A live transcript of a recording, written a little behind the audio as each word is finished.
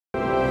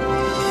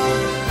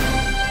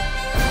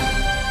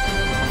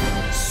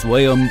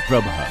Swayam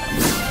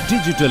Prabha.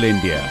 Digital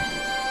India.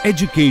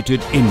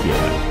 Educated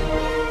India.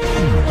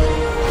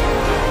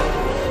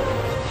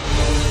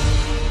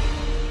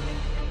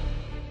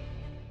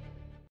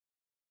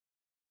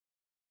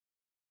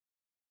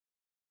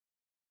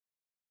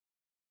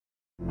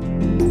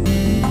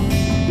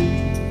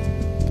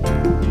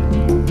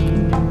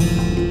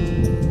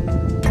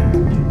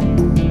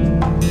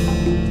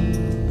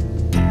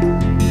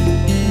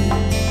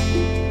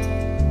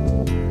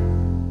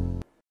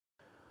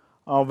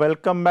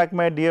 Welcome back,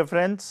 my dear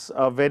friends.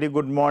 A very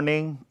good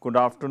morning, good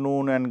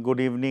afternoon and good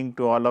evening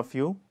to all of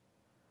you,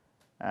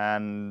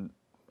 and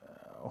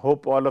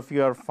hope all of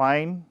you are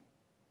fine.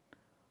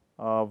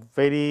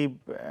 Very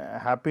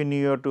happy new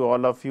year to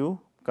all of you,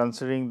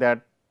 considering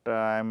that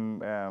I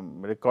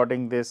am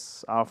recording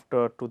this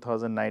after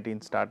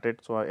 2019 started.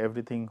 So,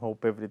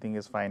 hope everything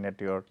is fine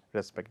at your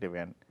respective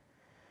end.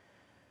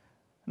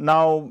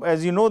 Now,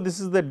 as you know, this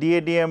is the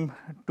DADM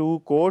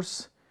 2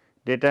 course,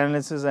 Data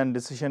Analysis and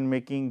Decision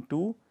Making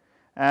 2,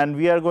 and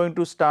we are going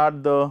to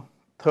start the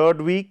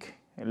third week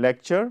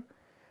lecture,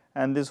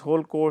 and this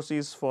whole course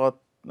is for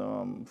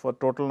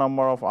total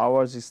number of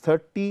hours is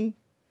 30.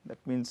 That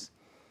means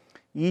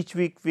each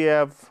week we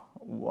have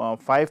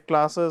 5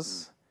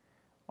 classes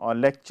or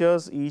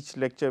lectures, each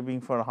lecture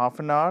being for half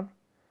an hour.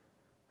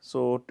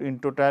 So, in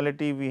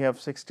totality we have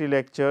 60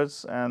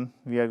 lectures, and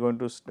we are going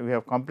to we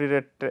have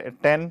completed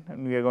 10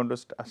 and we are going to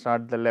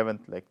start the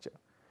 11th lecture.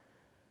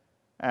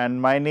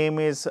 And my name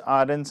is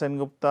R.N.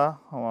 Sengupta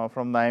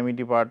from the IIT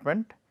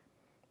department,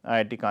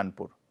 IIT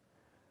Kanpur.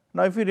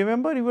 Now, if you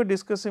remember, we were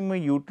discussing my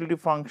utility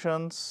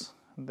functions,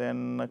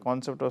 then the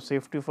concept of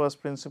safety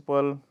first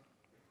principle,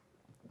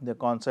 the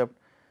concept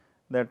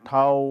that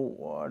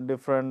how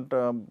different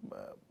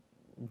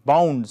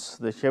bounds,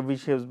 the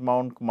Chebyshev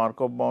bound,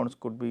 Markov bounds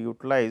could be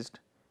utilized,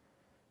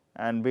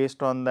 and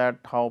based on that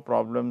how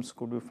problems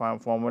could be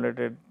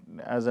formulated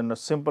as a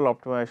simple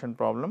optimization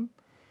problem,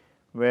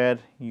 where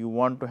you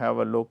want to have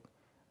a look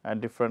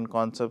at different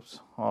concepts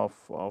of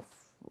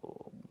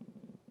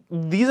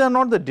these are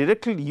not the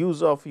direct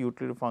use of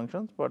utility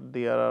functions, but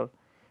they are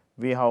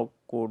way how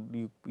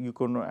could you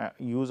can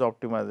use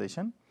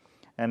optimization,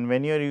 and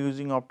when you are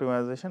using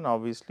optimization,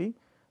 obviously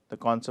the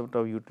concept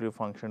of utility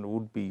function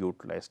would be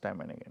utilized time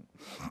and again.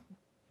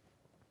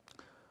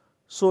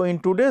 So, in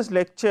today's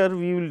lecture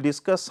we will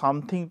discuss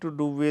something to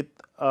do with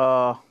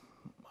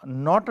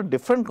not a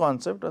different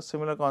concept, a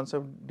similar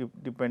concept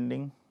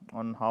depending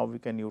on how we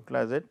can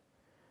utilize it,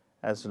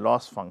 as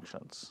loss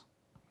functions.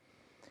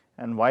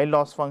 And why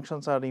loss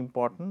functions are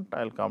important,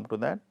 I will come to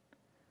that,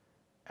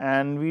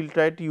 and we will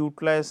try to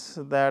utilize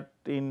that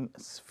in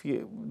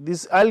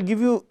this. I will give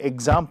you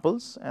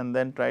examples and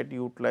then try to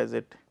utilize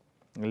it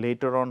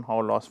later on,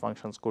 how loss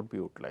functions could be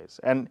utilized.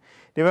 And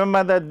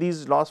remember that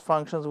these loss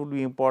functions would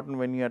be important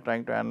when you are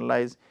trying to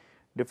analyze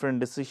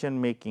different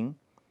decision making,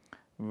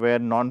 where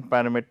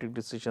non-parametric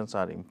decisions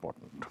are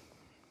important.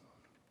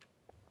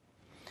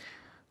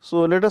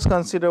 So, let us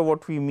consider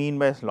what we mean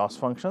by loss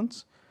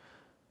functions.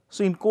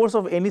 So, in course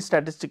of any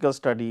statistical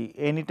study,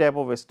 any type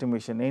of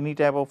estimation, any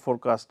type of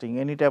forecasting,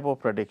 any type of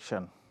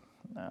prediction,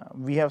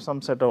 we have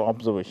some set of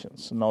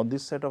observations. Now,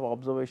 this set of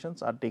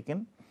observations are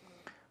taken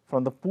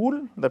from the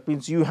pool, that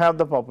means you have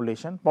the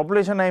population.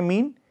 Population, I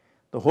mean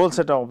the whole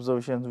set of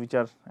observations which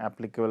are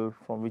applicable,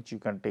 from which you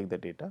can take the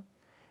data,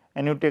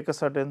 and you take a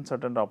certain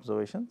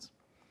observations.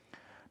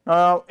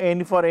 Now,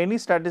 for any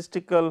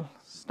statistical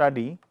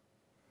study,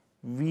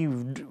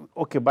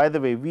 by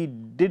the way, we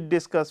did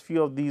discuss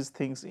few of these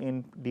things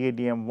in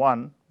DADM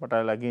 1, but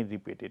I will again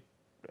repeat it,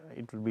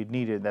 it will be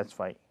needed, that is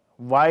why.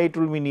 Why it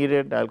will be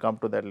needed, I will come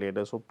to that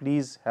later. So,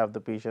 please have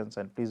the patience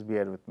and please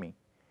bear with me.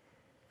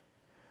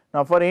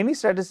 Now, for any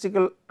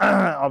statistical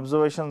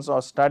observations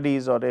or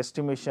studies or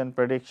estimation,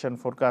 prediction,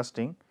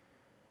 forecasting,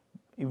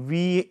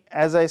 we,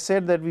 as I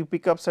said, that we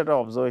pick up set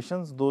of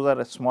observations, those are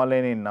a small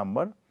n in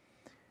number,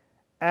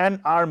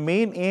 and our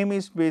main aim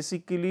is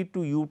basically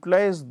to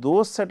utilize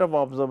those set of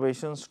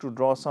observations to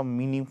draw some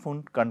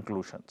meaningful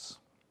conclusions.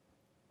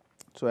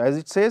 So, as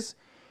it says,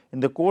 in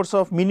the course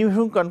of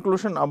meaningful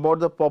conclusion about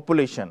the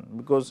population,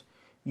 because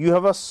you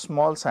have a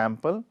small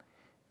sample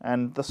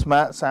and the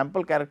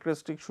sample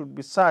characteristics should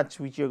be such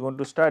which you are going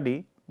to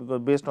study, because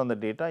based on the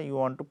data you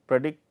want to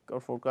predict or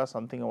forecast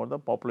something about the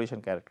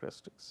population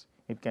characteristics.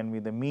 It can be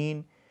the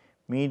mean,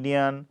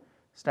 median,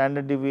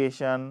 standard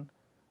deviation,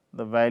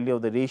 the value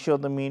of the ratio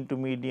of the mean to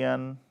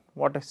median,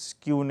 what is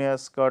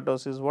skewness,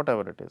 kurtosis,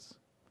 whatever it is.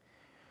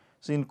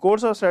 So, in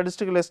course of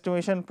statistical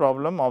estimation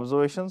problem,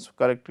 observations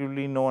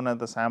collectively known as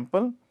the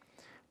sample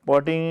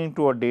pertaining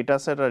to a data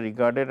set are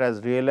regarded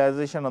as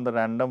realization of the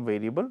random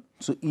variable.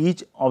 So,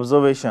 each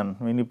observation,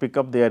 when you pick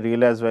up their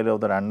realized value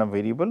of the random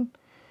variable,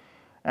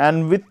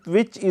 and with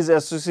which is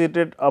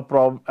associated a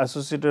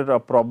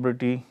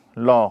probability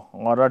law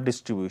or a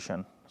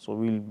distribution. So,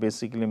 we will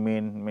basically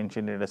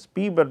mention it as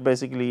P, but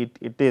basically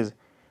it is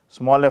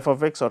small f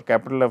of x or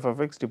capital F of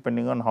x,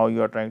 depending on how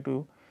you are trying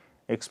to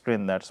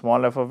explain that.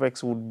 Small f of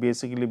x would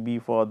basically be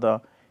for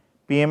the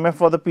PMF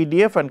for the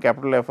PDF and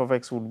capital F of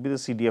x would be the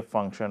CDF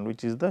function,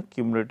 which is the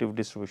cumulative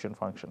distribution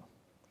function.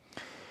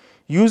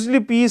 Usually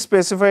P is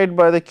specified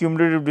by the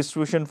cumulative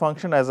distribution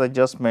function as I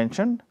just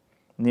mentioned,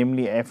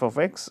 namely f of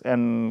x,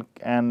 and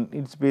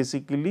it is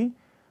basically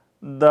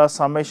the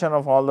summation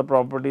of all the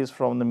properties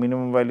from the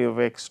minimum value of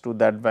x to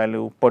that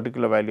value,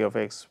 particular value of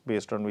x,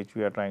 based on which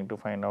we are trying to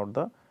find out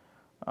the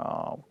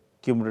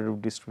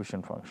cumulative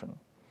distribution function.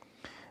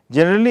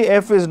 Generally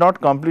f is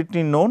not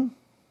completely known,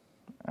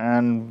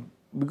 and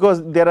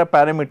because there are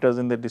parameters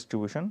in the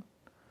distribution.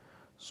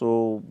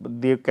 So,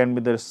 there can be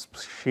the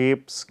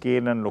shape,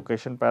 scale and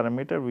location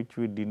parameter, which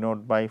we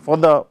denote by, for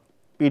the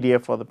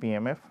PDF, for the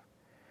PMF,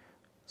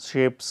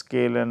 shape,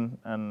 scale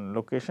and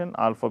location,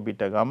 alpha,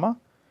 beta, gamma.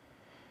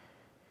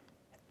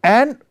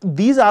 And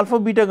these alpha,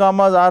 beta,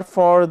 gammas are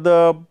for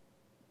the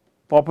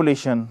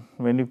population.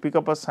 When you pick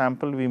up a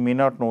sample, we may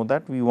not know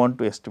that, we want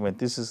to estimate.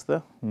 This is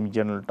the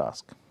general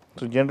task.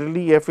 So,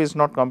 generally f is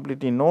not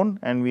completely known,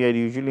 and we are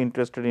usually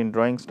interested in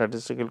drawing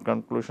statistical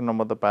conclusion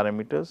about the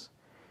parameters,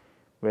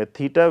 where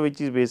theta,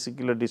 which is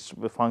basically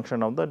a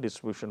function of the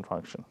distribution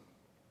function.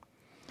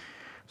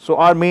 So,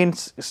 our main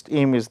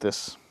aim is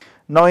this.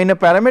 Now, in a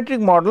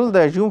parametric model, the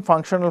assumed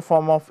functional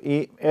form of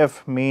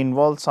f may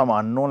involve some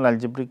unknown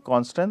algebraic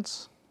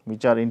constants,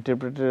 which are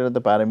interpreted as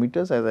the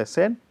parameters, as I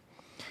said.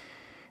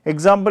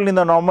 Example, in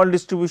the normal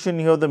distribution,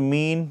 you have the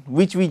mean,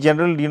 which we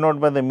generally denote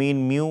by the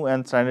mean mu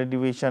and standard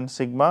deviation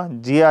sigma.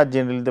 G are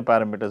generally the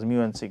parameters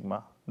mu and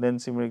sigma. Then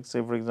similarly,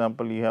 say for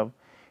example, you have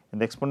in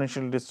the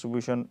exponential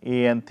distribution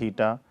a and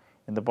theta,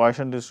 in the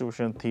Poisson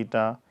distribution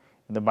theta,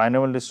 in the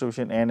binomial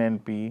distribution n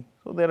and p.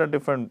 So, there are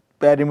different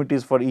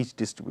parameters for each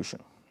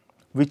distribution,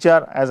 which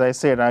are, as I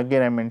said,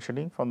 again I am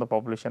mentioning, from the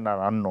population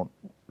are unknown.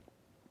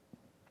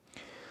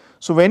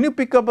 So, when you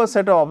pick up a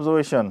set of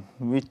observation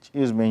which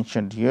is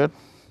mentioned here,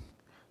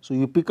 so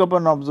you pick up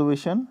an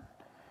observation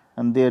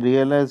and they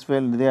realize,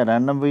 well, they are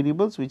random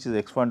variables, which is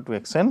x1 to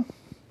xn.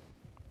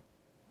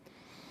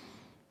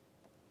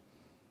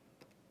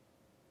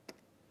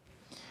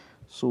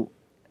 So,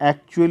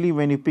 actually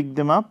when you pick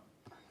them up,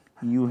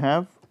 you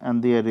have,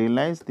 and they are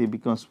realized, they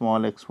become small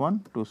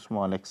x1 to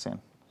small xn.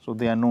 So,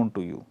 they are known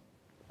to you.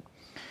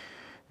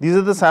 These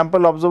are the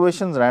sample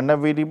observations,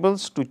 random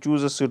variables to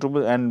choose a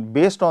suitable, and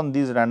based on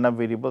these random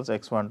variables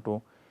x1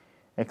 to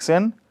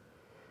xn,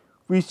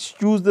 we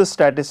choose the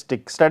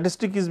statistic.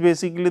 Statistic is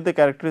basically the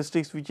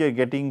characteristics which you are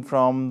getting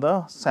from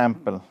the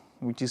sample,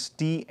 which is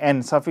T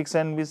n, suffix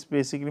n, which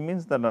basically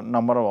means the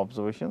number of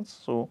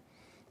observations. So,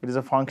 it is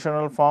a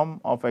functional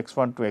form of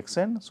x1 to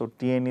xn. So,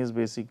 T n is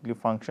basically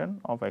function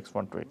of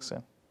x1 to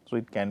xn. So,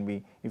 it can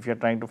be, if you are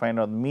trying to find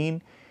out the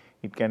mean,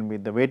 it can be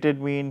the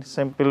weighted mean,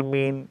 simple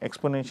mean,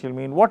 exponential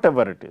mean,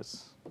 whatever it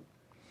is.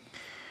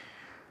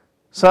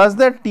 So, as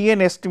that T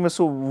n estimate,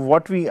 so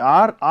what we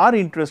are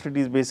interested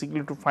is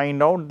basically to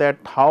find out that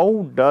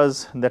how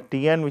does the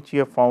T n which we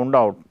have found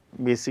out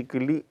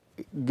basically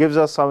gives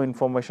us some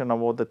information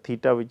about the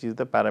theta, which is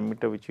the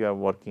parameter which you are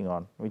working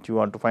on, which you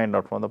want to find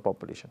out from the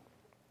population.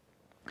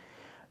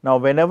 Now,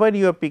 whenever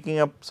you are picking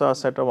up a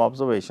set of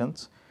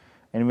observations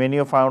and when you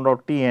have found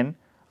out T n,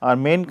 our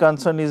main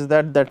concern is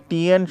that the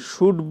T n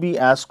should be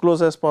as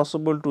close as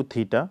possible to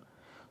theta.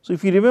 So,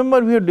 if you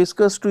remember, we have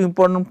discussed two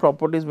important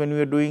properties when we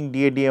were doing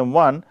DADM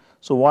 1.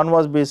 So, one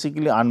was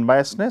basically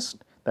unbiasedness,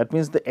 that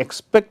means the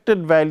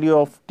expected value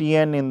of T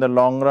n in the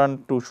long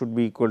run should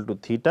be equal to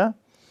theta,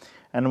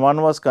 and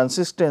one was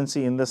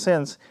consistency in the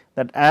sense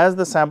that as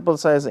the sample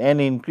size n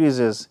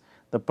increases,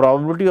 the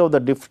probability of the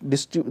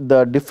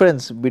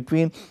difference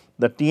between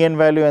the T n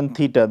value and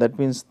theta, that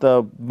means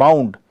the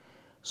bound,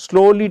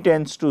 slowly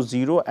tends to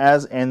 0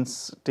 as n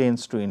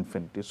tends to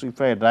infinity. So,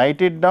 if I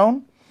write it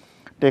down,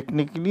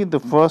 technically the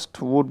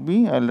first would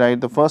be, I will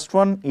write the first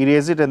one,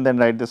 erase it and then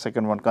write the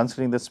second one,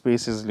 considering the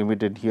space is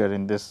limited here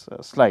in this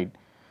slide.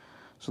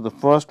 So, the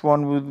first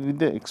one will be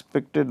the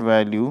expected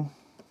value,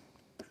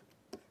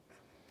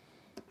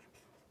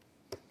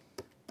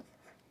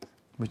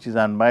 which is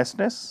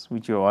unbiasedness,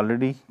 which you have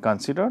already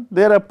considered.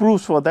 There are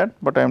proofs for that,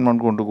 but I am not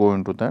going to go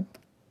into that.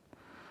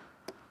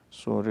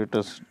 So, let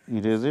us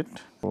erase it.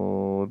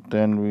 So,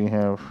 then we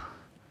have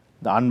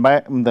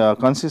the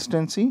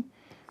consistency,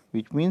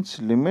 which means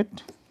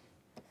limit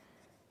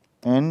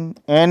n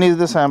is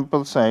the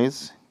sample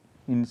size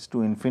is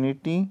to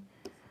infinity,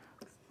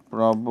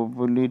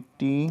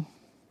 probability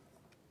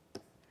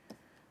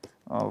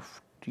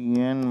of T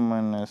n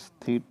minus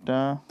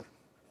theta,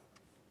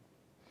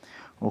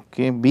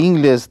 okay,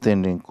 being less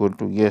than or equal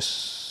to,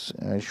 yes,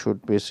 I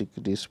should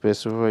basically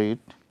specify it,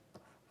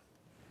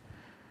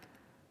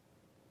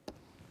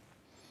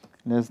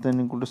 less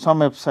than or equal to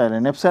some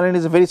epsilon. Epsilon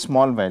is a very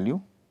small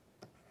value,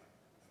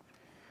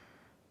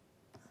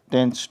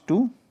 tends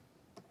to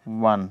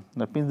 1,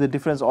 that means the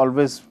difference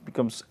always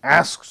becomes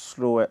as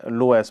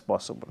low as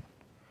possible.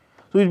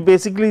 So, it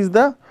basically is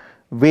the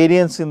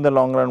variance in the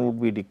long run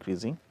would be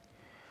decreasing.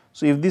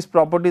 So, if these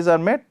properties are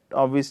met,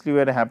 obviously we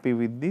are happy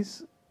with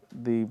this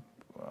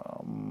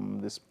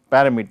this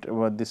parameter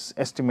or this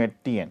estimate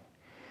T n.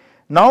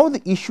 Now,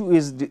 the issue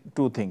is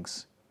two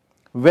things.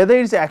 whether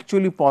it is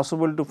actually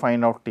possible to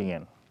find out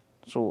Tn.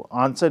 So,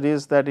 answer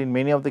is that in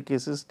many of the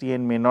cases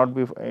Tn may not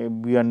be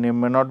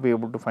may not be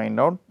able to find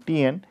out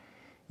Tn,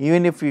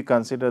 even if we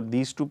consider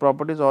these two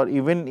properties, or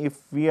even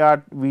if we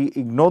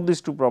ignore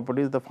these two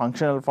properties, the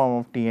functional form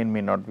of Tn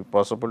may not be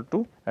possible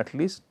to at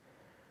least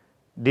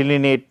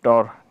delineate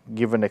or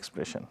give an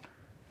expression.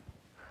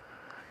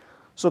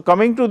 So,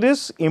 coming to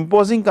this,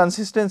 imposing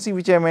consistency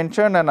which I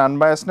mentioned and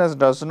unbiasedness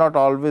does not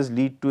always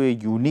lead to a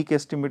unique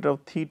estimate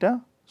of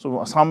theta.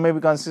 So, some may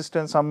be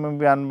consistent, some may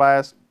be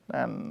unbiased,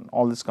 and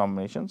all these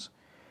combinations.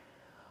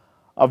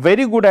 A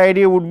very good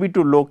idea would be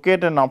to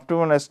locate an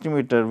optimal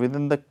estimator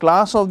within the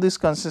class of this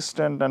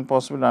consistent and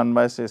possible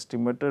unbiased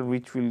estimator,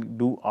 which will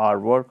do our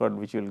work or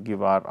which will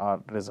give our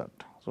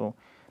result. So,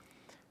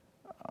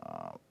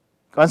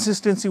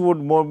 consistency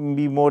would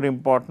be more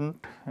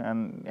important,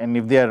 and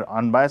if they are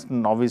unbiased,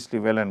 then obviously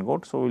well and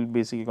good. So, we will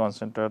basically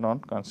concentrate on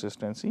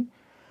consistency.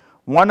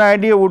 One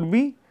idea would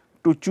be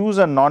to choose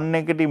a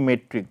non-negative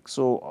metric.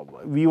 So,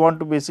 we want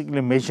to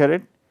basically measure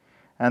it,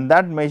 and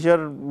that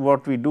measure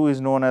what we do is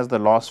known as the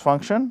loss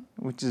function,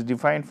 which is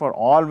defined for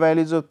all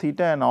values of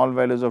theta and all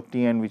values of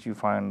Tn which we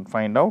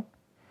find out,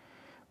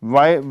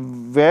 where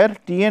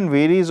Tn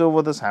varies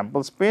over the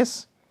sample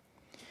space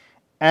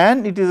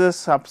and it is a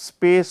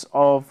subspace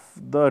of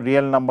the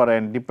real number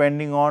n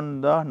depending on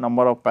the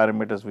number of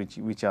parameters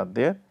which are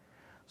there.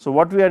 So,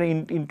 what we are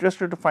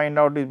interested to find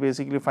out is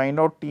basically find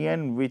out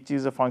Tn, which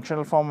is a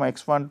functional form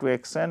x1 to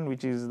xn,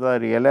 which is the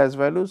realized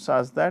value,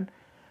 such that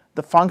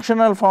the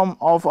functional form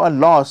of a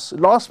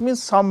loss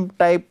means some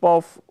type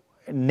of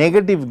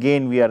negative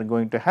gain we are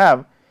going to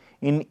have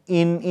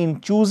in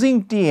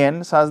choosing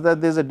Tn, such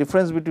that there is a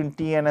difference between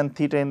Tn and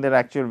theta in their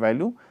actual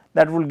value,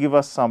 that will give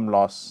us some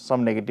loss,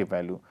 some negative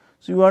value.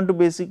 So, you want to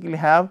basically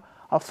have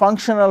a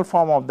functional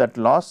form of that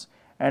loss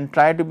and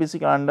try to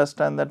basically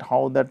understand that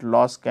how that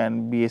loss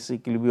can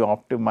basically be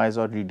optimized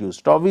or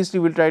reduced. Obviously,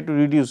 we will try to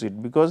reduce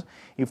it, because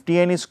if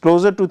Tn is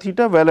closer to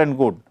theta, well and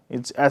good,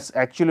 it is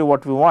actually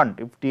what we want.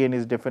 If Tn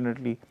is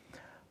definitely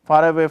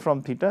far away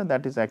from theta,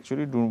 that is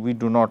actually we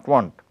do not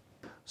want.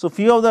 So,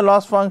 few of the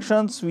loss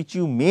functions which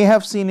you may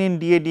have seen in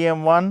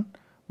DADM1,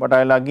 but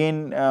I will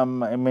again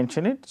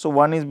mention it. So,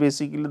 one is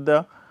basically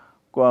the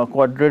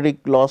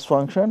quadratic loss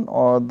function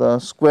or the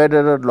square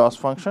error loss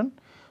function.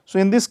 So,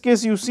 in this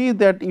case you see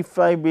that if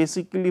I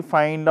basically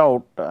find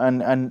out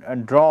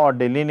and draw or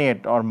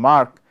delineate or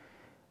mark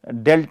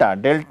delta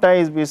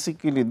is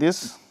basically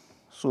this.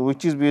 So,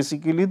 which is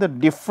basically the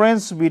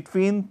difference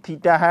between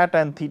theta hat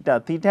and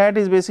theta. Theta hat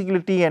is basically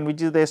Tn,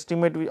 which is the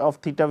estimate of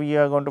theta we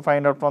are going to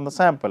find out from the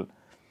sample.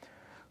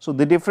 So,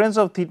 the difference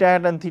of theta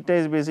hat and theta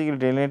is basically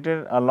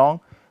delineated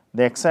along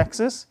the x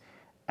axis,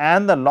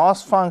 and the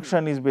loss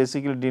function is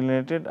basically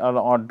delineated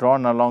or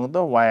drawn along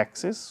the y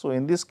axis. So,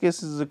 in this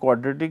case it is a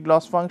quadratic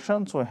loss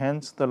function. So,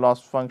 hence the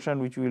loss function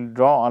which we will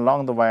draw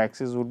along the y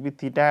axis would be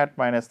theta hat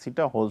minus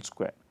theta whole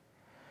square.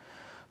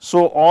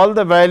 So, all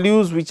the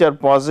values which are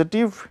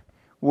positive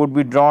would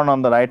be drawn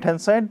on the right hand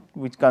side,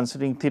 which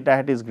considering theta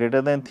hat is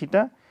greater than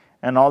theta,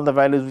 and all the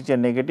values which are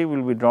negative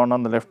will be drawn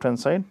on the left hand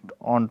side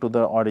onto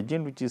the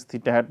origin, which is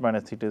theta hat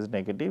minus theta is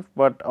negative.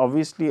 But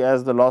obviously,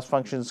 as the loss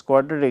function is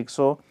quadratic,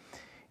 so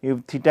if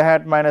theta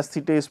hat minus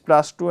theta is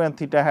plus 2 and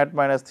theta hat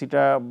minus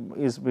theta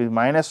is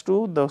minus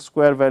 2, the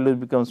square value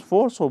becomes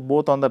 4. So,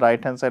 both on the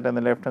right hand side and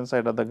the left hand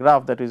side of the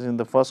graph, that is in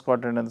the first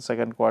quadrant and the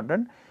second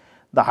quadrant,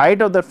 the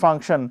height of that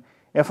function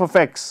f of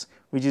x,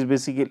 which is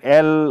basically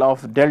L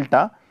of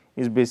delta,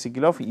 is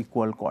basically of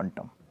equal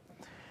quantum.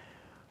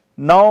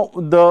 Now,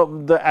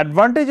 the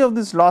advantage of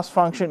this loss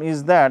function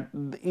is that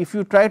if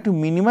you try to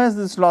minimize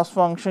this loss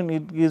function,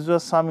 it gives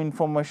us some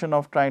information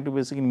of trying to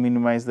basically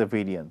minimize the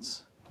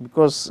variance.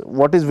 Because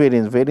what is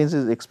variance? Variance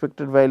is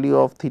expected value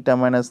of theta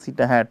minus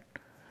theta hat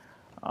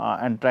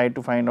and try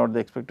to find out the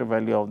expected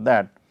value of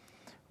that,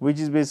 which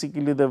is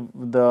basically the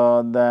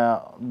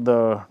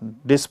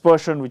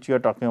dispersion which you are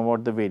talking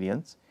about, the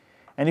variance.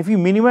 And if you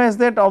minimize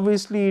that,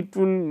 obviously it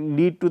will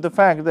lead to the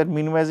fact that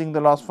minimizing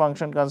the loss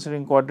function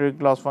considering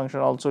quadratic loss function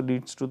also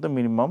leads to the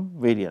minimum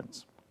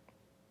variance.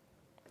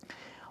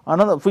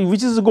 Another,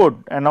 which is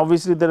good, and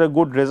obviously there are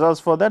good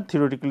results for that,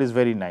 theoretically is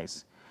very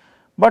nice.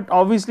 But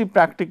obviously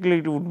practically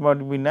it would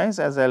not be nice,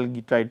 as I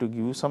will try to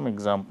give you some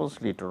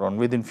examples later on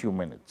within few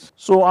minutes.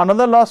 So,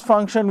 another loss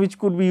function which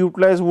could be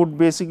utilized would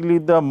basically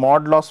the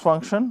mod loss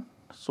function.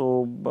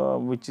 So,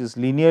 which is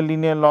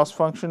linear loss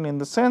function in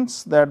the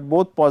sense that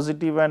both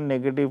positive and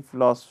negative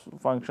loss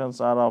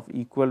functions are of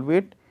equal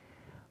weight.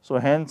 So,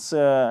 hence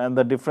and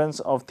the difference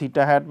of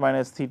theta hat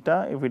minus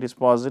theta, if it is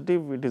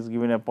positive, it is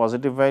given a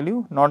positive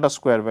value, not a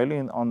square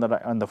value on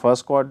the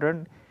first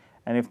quadrant,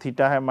 and if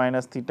theta hat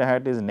minus theta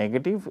hat is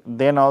negative,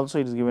 then also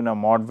it is given a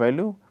mod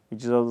value,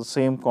 which is of the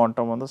same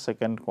quantum on the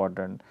second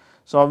quadrant.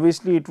 So,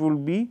 obviously it will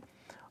be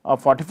a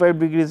 45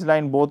 degrees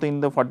line both in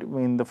the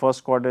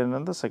first quadrant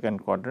and the second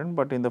quadrant,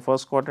 but in the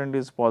first quadrant it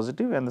is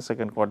positive and the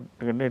second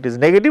quadrant it is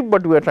negative,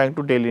 but we are trying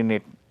to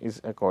delineate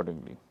is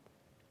accordingly.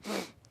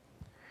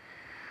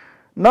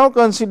 Now,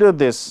 consider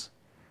this,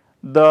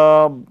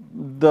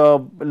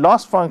 the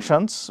loss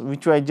functions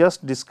which I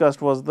just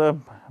discussed was the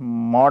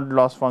mod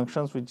loss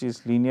functions, which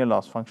is linear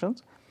loss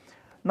functions.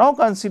 Now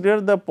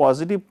consider the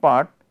positive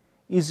part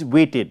is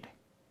weighted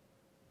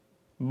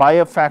by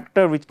a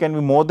factor which can be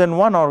more than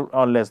 1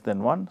 or less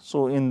than 1.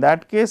 So, in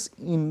that case,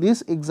 in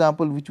this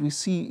example which we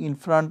see in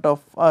front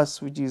of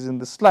us, which is in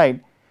the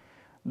slide,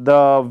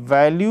 the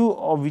value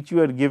of which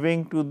you are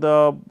giving to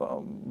the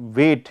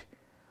weight,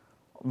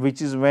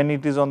 which is when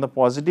it is on the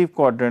positive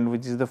quadrant,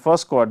 which is the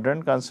first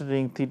quadrant,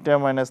 considering theta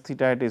minus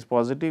theta hat is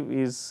positive,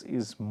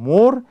 is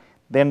more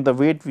than the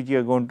weight which you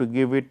are going to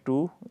give it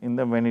to in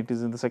the when it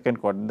is in the second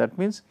quadrant. That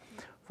means,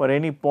 for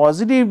any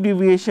positive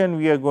deviation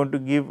we are going to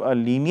give a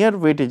linear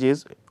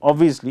weightages,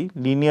 obviously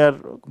linear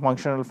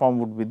functional form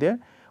would be there,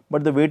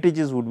 but the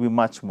weightages would be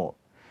much more.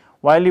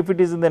 While if it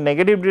is in the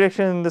negative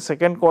direction in the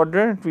second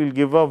quadrant, we will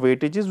give a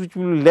weightages which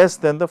will be less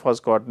than the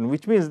first quadrant,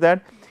 which means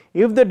that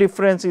if the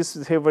difference is,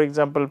 say for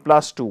example,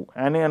 plus 2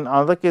 and in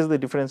another case the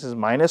difference is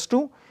minus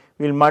 2,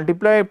 we will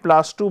multiply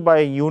plus 2 by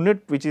a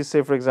unit which is,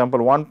 say for example,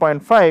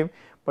 1.5,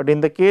 but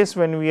in the case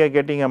when we are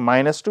getting a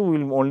minus 2,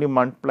 we will only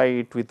multiply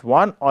it with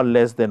 1 or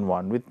less than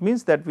 1, which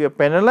means that we are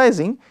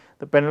penalizing.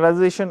 The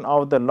penalization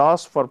of the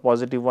loss for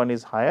positive one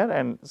is higher,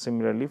 and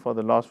similarly for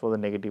the loss for the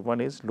negative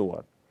one is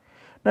lower.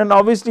 Then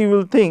obviously, you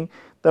will think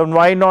that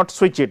why not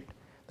switch it.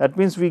 That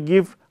means, we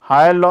give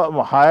higher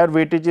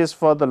weightages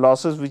for the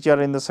losses which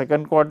are in the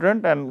second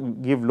quadrant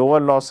and give lower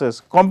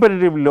losses,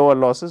 comparatively lower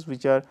losses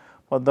which are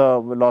for the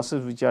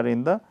losses which are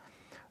in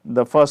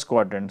the first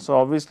quadrant. So,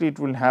 obviously, it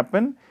will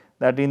happen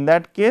that in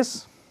that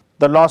case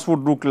the loss would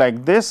look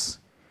like this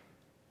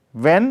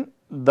when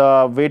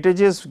the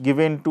weightages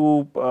given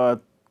to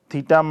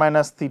theta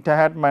minus theta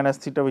hat minus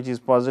theta, which is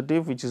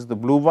positive, which is the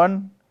blue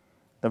one,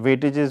 the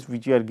weightages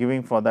which you are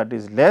giving for that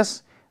is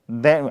less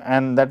than,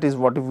 and that is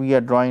what we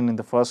are drawing in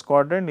the first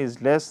quadrant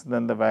is less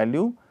than the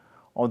value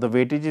of the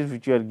weightages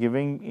which you are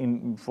giving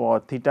in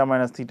for theta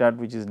minus theta hat,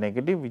 which is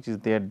negative, which is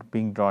there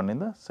being drawn in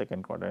the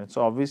second quadrant.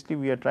 So, obviously,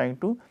 we are trying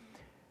to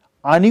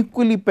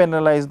unequally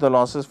penalize the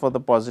losses for the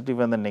positive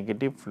and the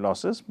negative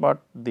losses,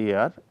 but they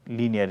are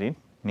linear in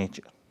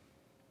nature.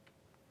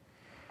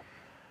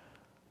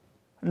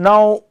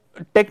 Now,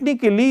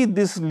 technically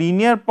this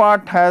linear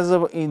part has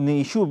an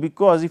issue,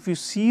 because if you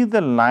see the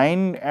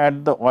line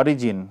at the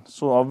origin,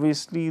 so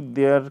obviously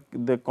there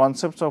the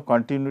concepts of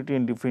continuity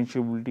and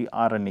differentiability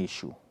are an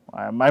issue.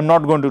 I am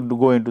not going to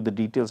go into the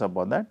details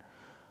about that.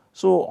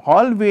 So,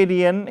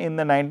 Hall-Varian in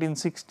the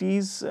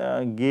 1960s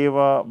gave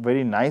a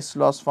very nice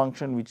loss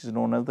function which is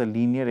known as the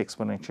linear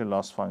exponential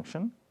loss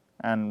function,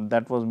 and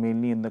that was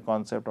mainly in the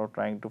concept of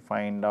trying to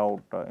find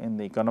out in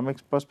the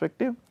economics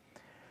perspective.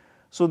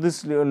 So,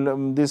 this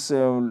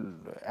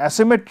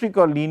asymmetric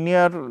or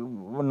linear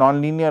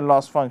non-linear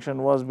loss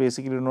function was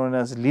basically known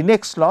as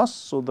Linex loss.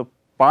 So, the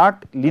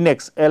part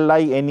Linex,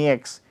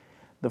 L-I-N-E-X,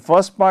 the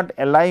first part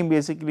Li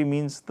basically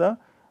means the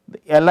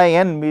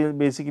Lin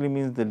basically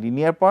means the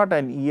linear part,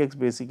 and Ex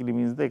basically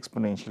means the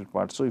exponential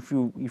part. So, if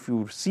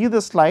you see the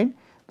slide,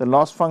 the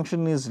loss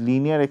function is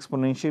linear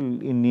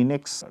exponential in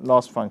Linex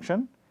loss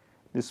function.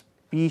 This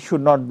p should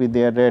not be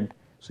there red,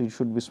 so it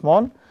should be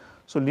small.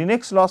 So,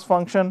 Linex loss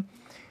function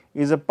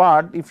is a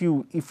part. If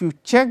you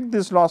check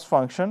this loss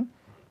function,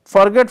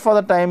 forget for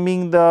the time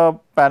being the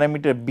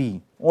parameter b,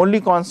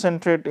 only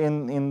concentrate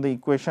in the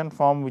equation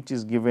form which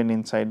is given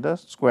inside the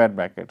square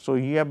bracket. So,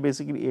 here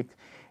basically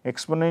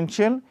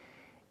exponential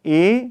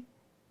a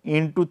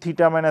into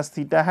theta minus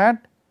theta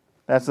hat,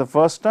 that is the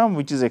first term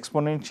which is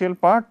exponential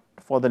part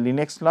for the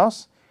Linex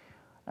loss,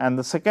 and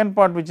the second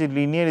part which is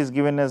linear is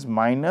given as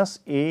minus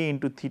a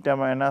into theta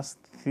minus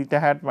theta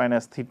hat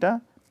minus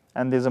theta,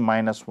 and there is a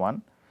minus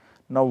 1.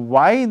 Now,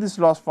 why this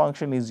loss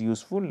function is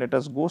useful? Let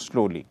us go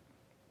slowly.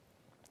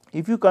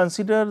 If you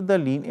consider the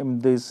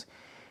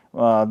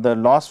the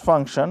loss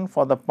function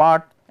for the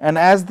part, and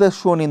as the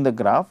shown in the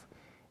graph,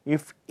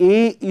 if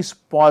a is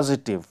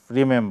positive,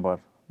 remember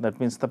that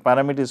means the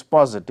parameter is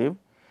positive,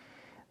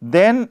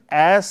 then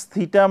as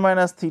theta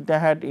minus theta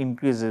hat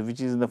increases, which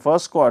is in the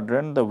first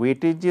quadrant, the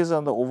weightages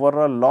on the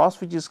overall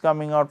loss which is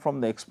coming out from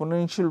the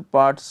exponential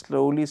part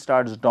slowly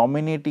starts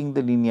dominating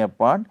the linear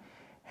part.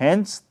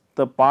 Hence,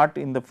 the part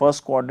in the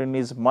first quadrant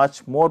is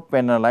much more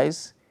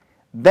penalized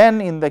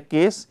than in the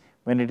case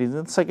when it is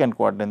in the second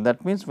quadrant.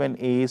 That means, when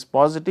a is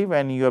positive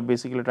and you are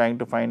basically trying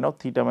to find out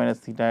theta minus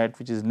theta hat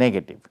which is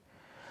negative.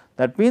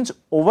 That means,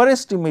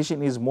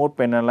 overestimation is more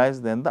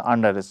penalized than the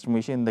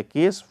underestimation in the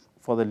case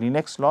for the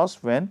Linex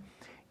loss when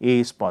a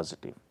is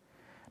positive.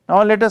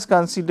 Now, let us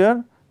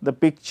consider the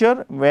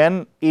picture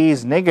when a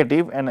is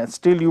negative, and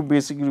still you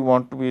basically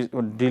want to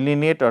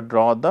delineate or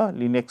draw the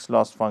Linex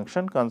loss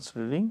function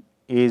considering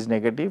a is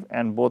negative,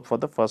 and both for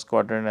the first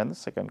quadrant and the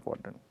second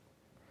quadrant.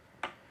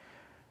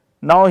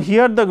 Now,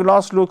 here the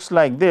loss looks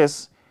like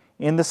this,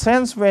 in the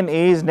sense when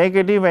a is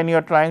negative and you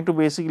are trying to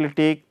basically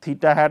take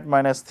theta hat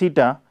minus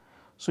theta.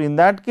 So, in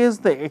that case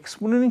the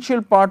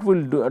exponential part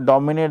will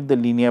dominate the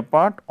linear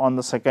part on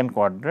the second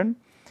quadrant,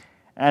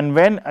 And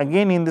when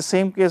again in the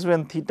same case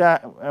when theta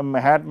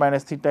hat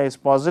minus theta is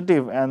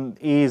positive and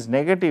A is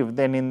negative,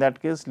 then in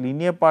that case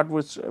linear part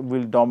which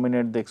will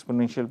dominate the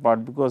exponential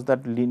part, because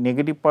that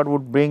negative part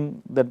would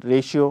bring that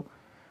ratio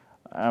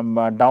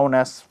down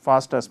as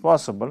fast as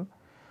possible.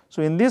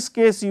 So, in this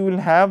case you will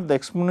have the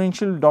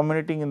exponential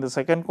dominating in the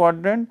second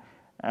quadrant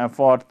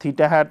for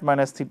theta hat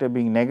minus theta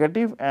being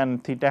negative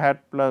and theta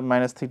hat plus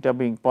minus theta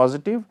being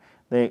positive,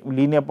 the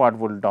linear part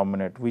will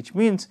dominate, which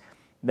means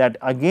that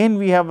again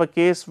we have a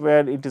case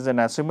where it is an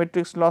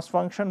asymmetric loss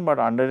function, but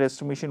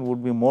underestimation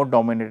would be more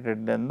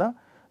dominated than the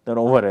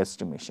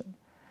overestimation.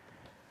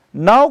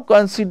 Now,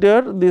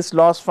 consider this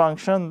loss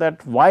function,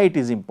 that why it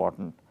is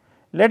important.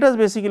 Let us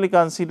basically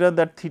consider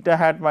that theta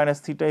hat minus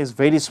theta is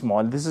very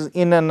small, this is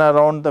in and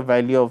around the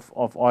value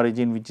of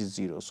origin which is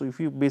 0. So, if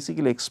you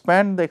basically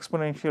expand the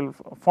exponential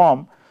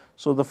form,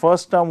 so the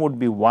first term would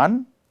be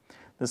 1,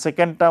 the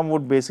second term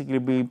would basically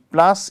be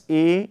plus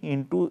A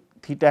into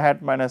theta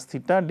hat minus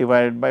theta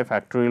divided by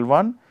factorial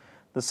 1.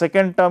 The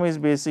second term is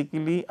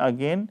basically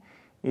again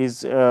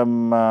is it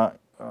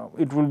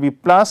will be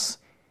plus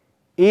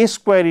A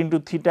square into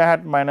theta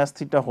hat minus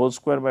theta whole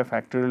square by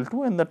factorial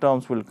 2, and the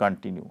terms will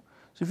continue.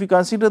 So, if you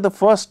consider the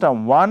first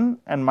term 1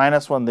 and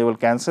minus 1, they will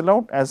cancel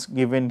out as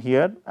given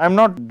here. I am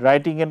not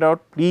writing it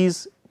out,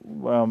 please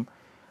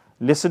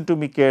listen to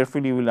me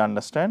carefully, you will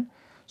understand.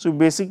 So,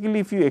 basically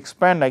if you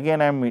expand,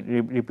 again I am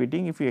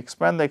repeating, if you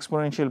expand the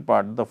exponential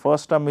part, the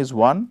first term is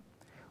 1.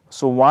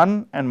 So,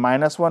 1 and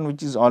minus 1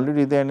 which is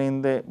already there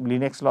in the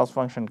Linux loss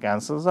function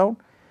cancels out.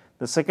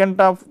 The second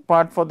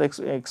part for the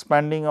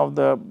expanding of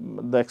the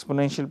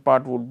exponential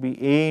part would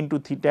be A into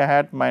theta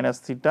hat minus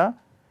theta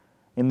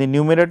in the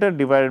numerator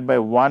divided by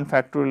 1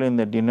 factorial in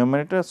the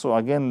denominator. So,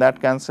 again that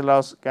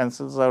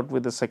cancels out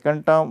with the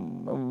second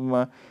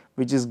term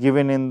which is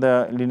given in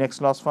the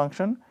Linux loss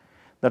function.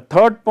 The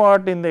third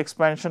part in the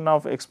expansion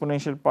of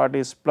exponential part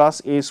is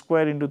plus A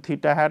square into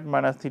theta hat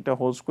minus theta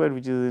whole square,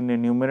 which is in the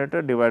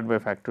numerator divided by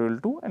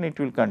factorial 2, and it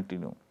will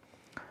continue.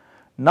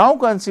 Now,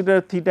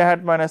 consider theta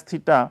hat minus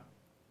theta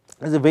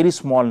is a very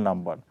small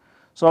number.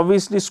 So,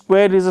 obviously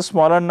square is a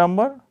smaller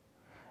number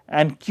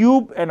and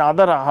cube and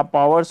other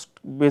powers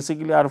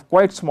basically are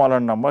quite smaller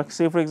number.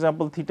 Say for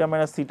example, theta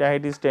minus theta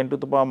hat is 10 to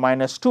the power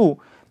minus 2,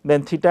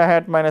 then theta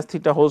hat minus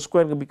theta whole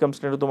square becomes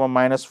 10 to the power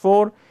minus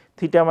 4,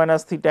 theta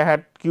minus theta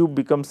hat cube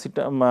becomes 10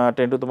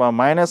 to the power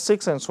minus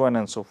 6, and so on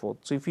and so forth.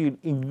 So, if you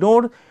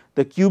ignore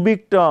the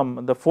cubic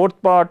term, the fourth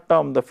part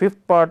term, the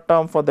fifth part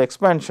term for the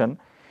expansion,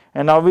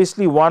 and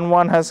obviously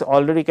 1 has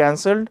already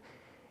cancelled,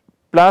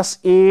 plus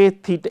A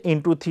theta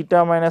into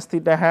theta minus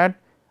theta hat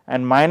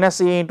and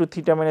minus A into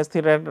theta minus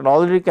theta hat are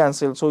already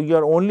cancelled. So, you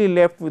are only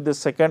left with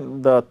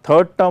the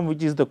third term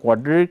which is the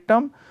quadratic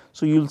term.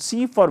 So, you will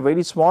see for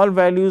very small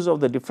values of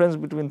the difference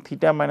between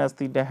theta minus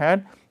theta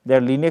hat, their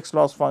Linux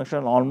loss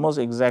function almost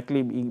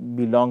exactly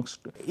belongs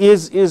to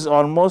is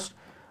almost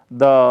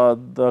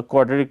the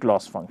quadratic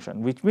loss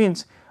function, which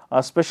means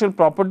a special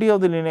property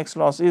of the Linux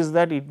loss is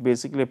that it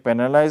basically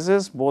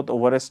penalizes both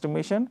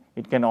overestimation,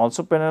 it can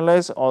also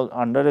penalize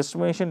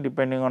underestimation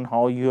depending on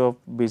how you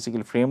have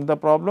basically framed the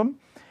problem.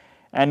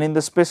 And in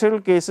the special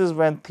cases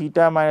when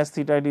theta minus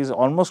theta is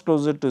almost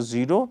closer to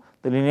 0,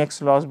 the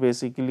Linux loss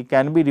basically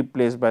can be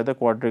replaced by the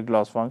quadratic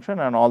loss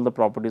function, and all the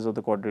properties of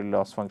the quadratic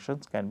loss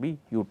functions can be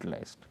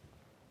utilized.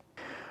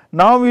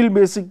 Now, we will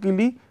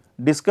basically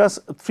discuss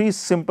 3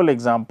 simple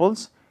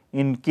examples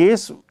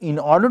in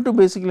order to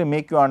basically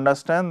make you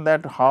understand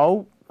that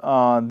how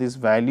these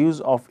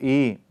values of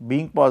A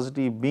being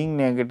positive, being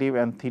negative,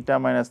 and theta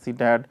minus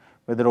theta hat,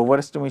 whether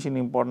overestimation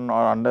important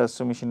or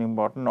underestimation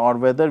important, or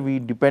whether we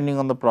depending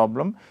on the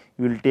problem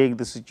you will take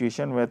the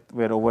situation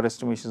where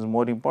overestimation is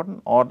more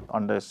important or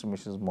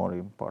underestimation is more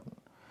important.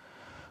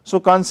 So,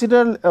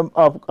 consider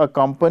a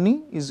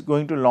company is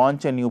going to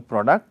launch a new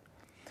product,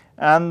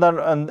 and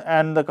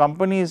the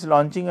company is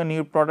launching a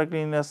new product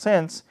in a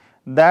sense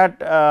that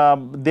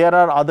there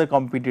are other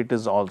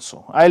competitors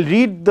also. I will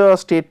read the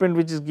statement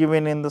which is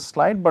given in the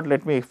slide, but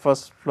let me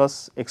first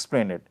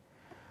explain it.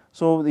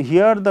 So,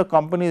 here the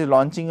company is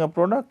launching a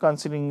product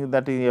considering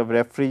that is a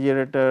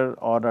refrigerator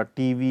or a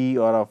TV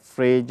or a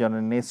fridge or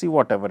an AC,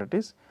 whatever it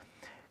is.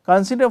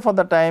 Consider for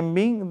the time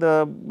being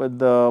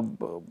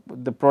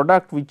the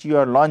product which you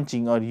are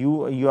launching or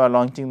you are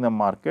launching in the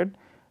market,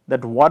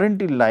 that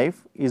warranty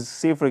life is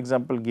say for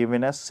example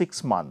given as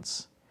 6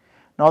 months.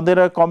 Now, there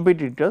are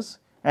competitors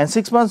and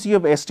 6 months you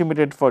have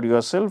estimated for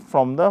yourself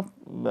from the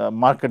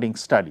marketing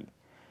study.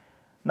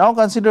 Now,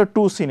 consider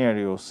 2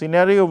 scenarios.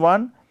 Scenario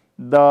 1,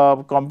 the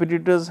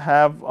competitors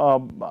have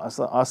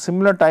a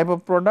similar type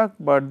of product,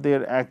 but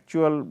their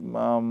actual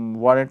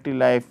warranty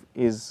life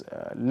is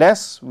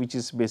less, which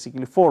is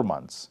basically 4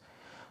 months.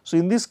 So,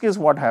 in this case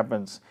what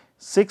happens?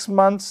 6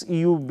 months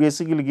you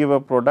basically give a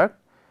product.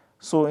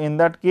 So, in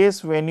that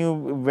case when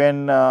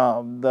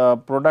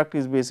the product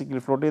is basically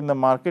floated in the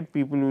market,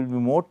 people will be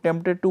more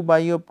tempted to buy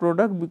your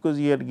product because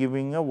you are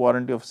giving a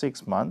warranty of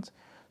 6 months.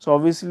 So,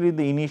 obviously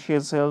the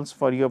initial sales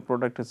for your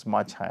product is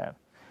much higher.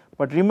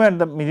 But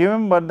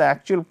remember the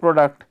actual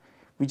product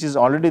which is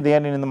already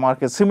there in the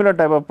market, similar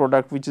type of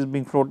product which is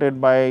being floated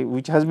by,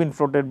 which has been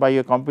floated by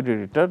your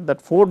competitor, that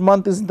 4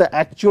 month is the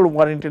actual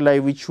warranty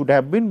life which should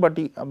have been, but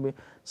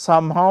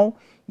somehow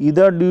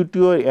either due to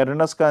your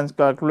erroneous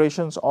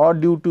calculations or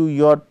due to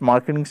your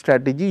marketing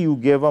strategy, you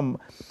gave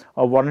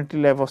a warranty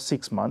life of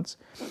 6 months.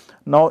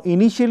 Now,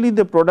 initially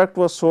the product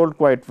was sold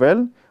quite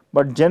well,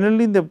 but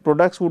generally the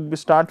products would be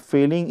start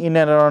failing in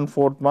and around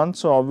 4th month.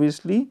 So,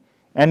 obviously,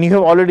 and you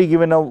have already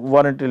given a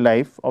warranty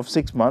life of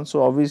 6 months.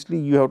 So, obviously,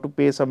 you have to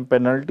pay some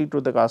penalty to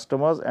the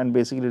customers and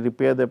basically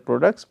repair their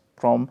products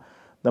from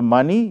the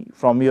money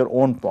from your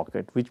own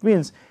pocket, which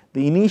means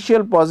the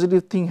initial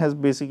positive thing has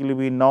basically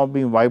been now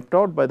being wiped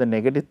out by the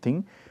negative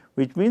thing,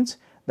 which means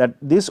that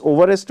this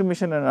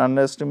overestimation and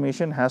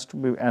underestimation has to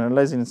be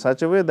analyzed in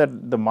such a way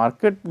that the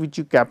market which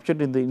you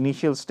captured in the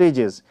initial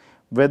stages,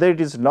 whether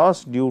it is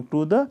lost due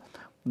to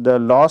the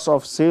loss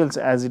of sales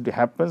as it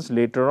happens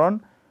later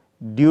on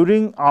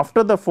during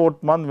after the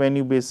 4th month, when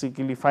you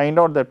basically find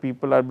out that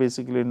people are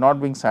basically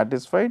not being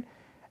satisfied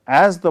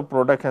as the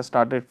product has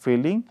started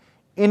failing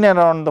in and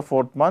around the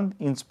 4th month,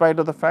 in spite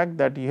of the fact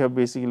that you have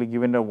basically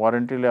given a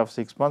warranty life of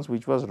 6 months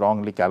which was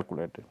wrongly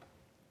calculated.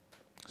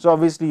 So,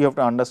 obviously, you have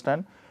to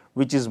understand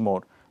which is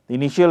more, the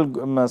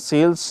initial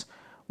sales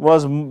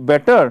was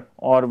better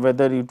or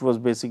whether it was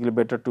basically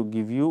better to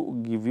give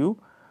you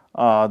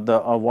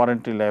the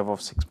warranty life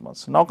of 6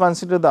 months. Now,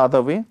 consider the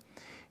other way,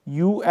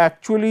 you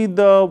actually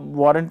the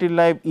warranty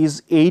life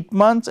is 8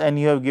 months and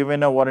you have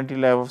given a warranty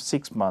life of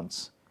 6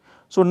 months.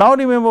 So, now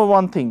remember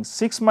one thing,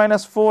 6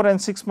 minus 4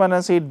 and 6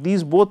 minus 8,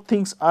 these both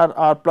things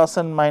are plus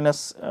and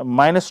minus,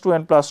 minus 2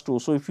 and plus 2.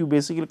 So, if you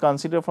basically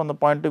consider from the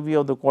point of view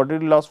of the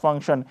quarterly loss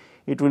function,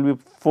 it will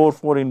be 4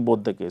 4 in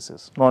both the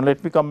cases. Now,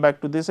 let me come back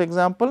to this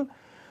example.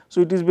 So,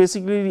 it is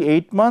basically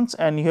 8 months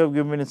and you have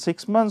given it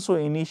 6 months. So,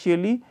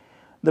 initially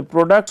the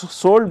products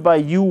sold by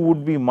you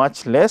would be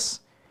much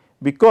less,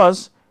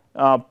 because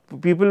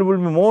people will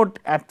be more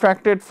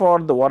attracted for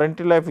the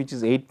warranty life which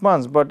is 8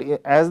 months, but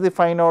as they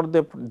find out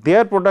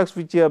their products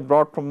which you have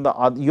brought from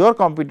your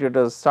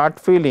competitors start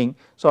failing.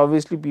 So,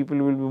 obviously, people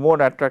will be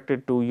more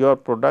attracted to your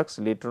products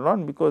later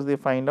on, because they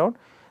find out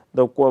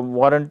the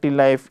warranty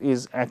life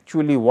is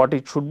actually what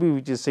it should be,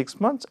 which is 6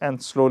 months, and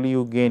slowly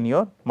you gain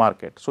your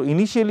market. So,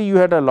 initially you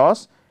had a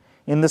loss,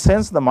 in the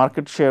sense the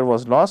market share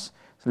was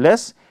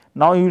less.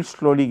 Now, you will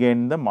slowly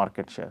gain the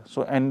market share.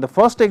 So, and the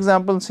first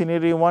example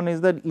scenario 1 is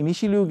that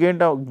initially you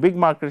gained a big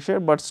market share,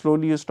 but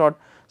slowly you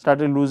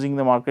started losing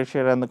the market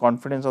share and the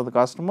confidence of the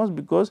customers,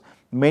 because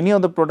many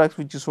of the products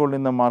which you sold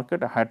in the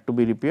market had to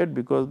be repaired,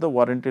 because the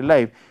warranty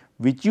life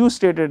which you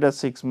stated as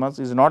 6 months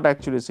is not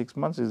actually 6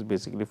 months, is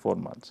basically 4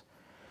 months.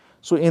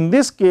 So, in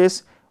this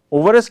case,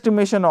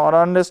 overestimation or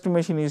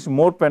underestimation is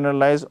more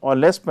penalized or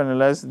less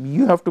penalized.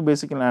 You have to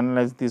basically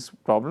analyze this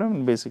problem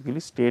and basically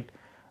state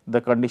the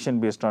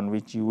condition based on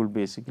which you will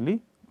basically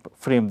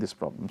frame this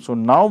problem. So,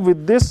 now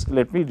with this,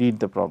 let me read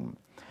the problem.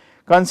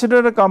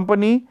 Consider a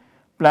company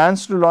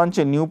plans to launch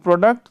a new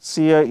product,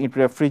 say a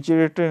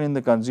refrigerator in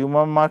the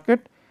consumer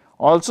market.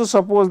 Also,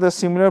 suppose that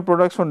similar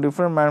products from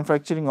different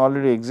manufacturing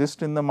already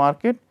exist in the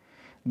market.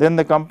 Then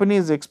the company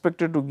is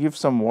expected to give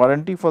some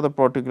warranty for the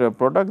particular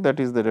product, that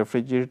is the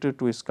refrigerator,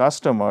 to its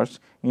customers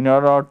in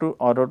order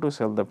to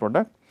sell the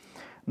product.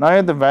 Now,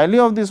 if the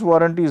value of this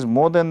warranty is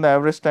more than the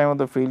average time of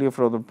the failure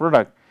for the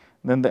product,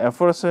 then the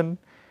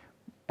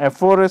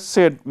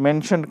aforesaid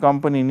mentioned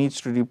company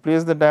needs to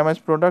replace the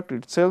damaged product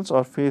it sells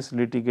or face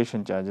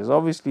litigation charges.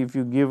 Obviously, if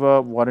you give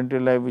a warranty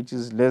life which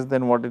is less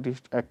than what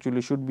it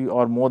actually should be,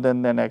 or more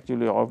than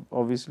actually,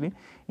 obviously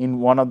in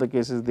one of the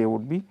cases there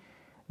would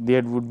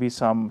be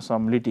some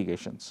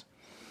litigations.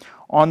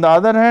 On the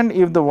other hand,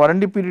 if the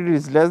warranty period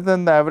is less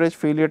than the average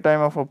failure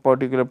time of a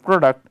particular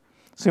product,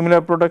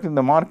 similar product in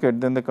the market,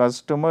 then the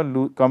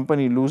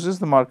company loses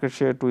the market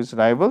share to its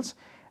rivals,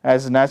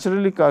 as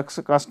naturally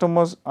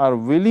customers are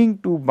willing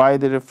to buy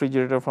the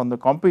refrigerator from the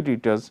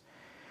competitors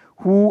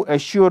who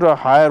assure a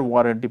higher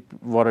warranty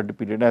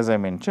period, as I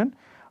mentioned.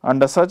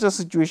 Under such a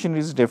situation, it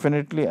is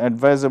definitely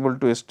advisable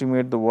to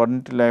estimate the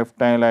warranty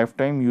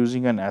lifetime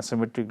using an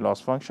asymmetric loss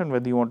function.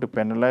 Whether you want to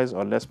penalize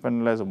or less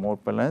penalize or more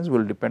penalize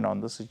will depend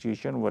on the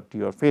situation what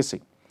you are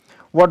facing.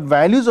 What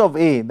values of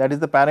A, that is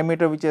the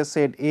parameter which I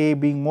said, A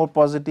being more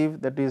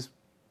positive, that is,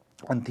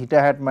 and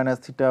theta hat minus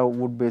theta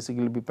would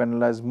basically be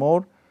penalized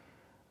more,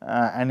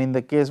 and in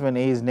the case when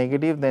A is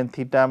negative, then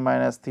theta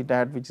minus theta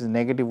hat which is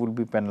negative will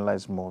be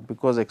penalized more,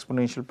 because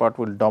exponential part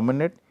will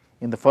dominate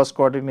in the first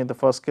quadrant. In the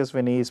first case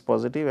when A is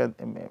positive,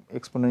 and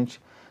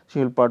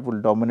exponential part will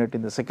dominate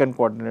in the second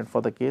quadrant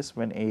for the case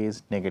when A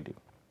is negative.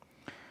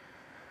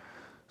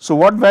 So,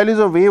 what values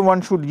of A one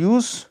should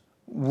use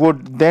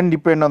would then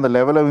depend on the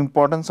level of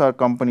importance our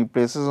company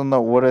places on the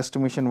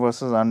overestimation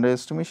versus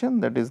underestimation,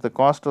 that is the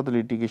cost of the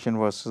litigation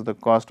versus the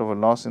cost of a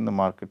loss in the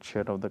market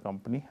share of the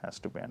company has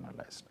to be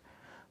analyzed.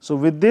 So,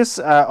 with this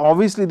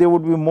obviously there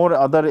would be more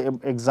other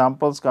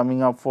examples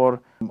coming up for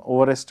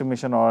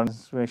overestimation or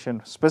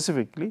underestimation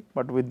specifically,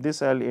 but with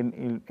this I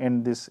will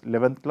end this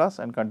 11th class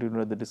and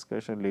continue the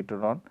discussion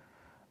later on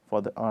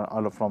for the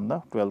all from the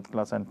 12th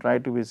class, and try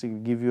to basically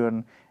give you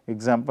an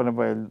example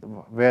about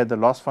where the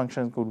loss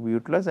function could be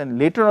utilized, and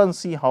later on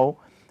see how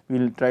we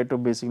will try to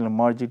basically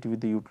merge it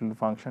with the utility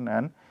function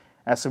and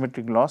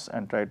asymmetric loss,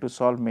 and try to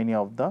solve many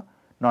of the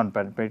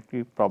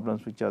non-parametric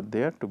problems which are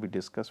there to be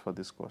discussed for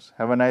this course.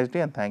 Have a nice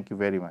day and thank you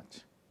very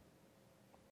much.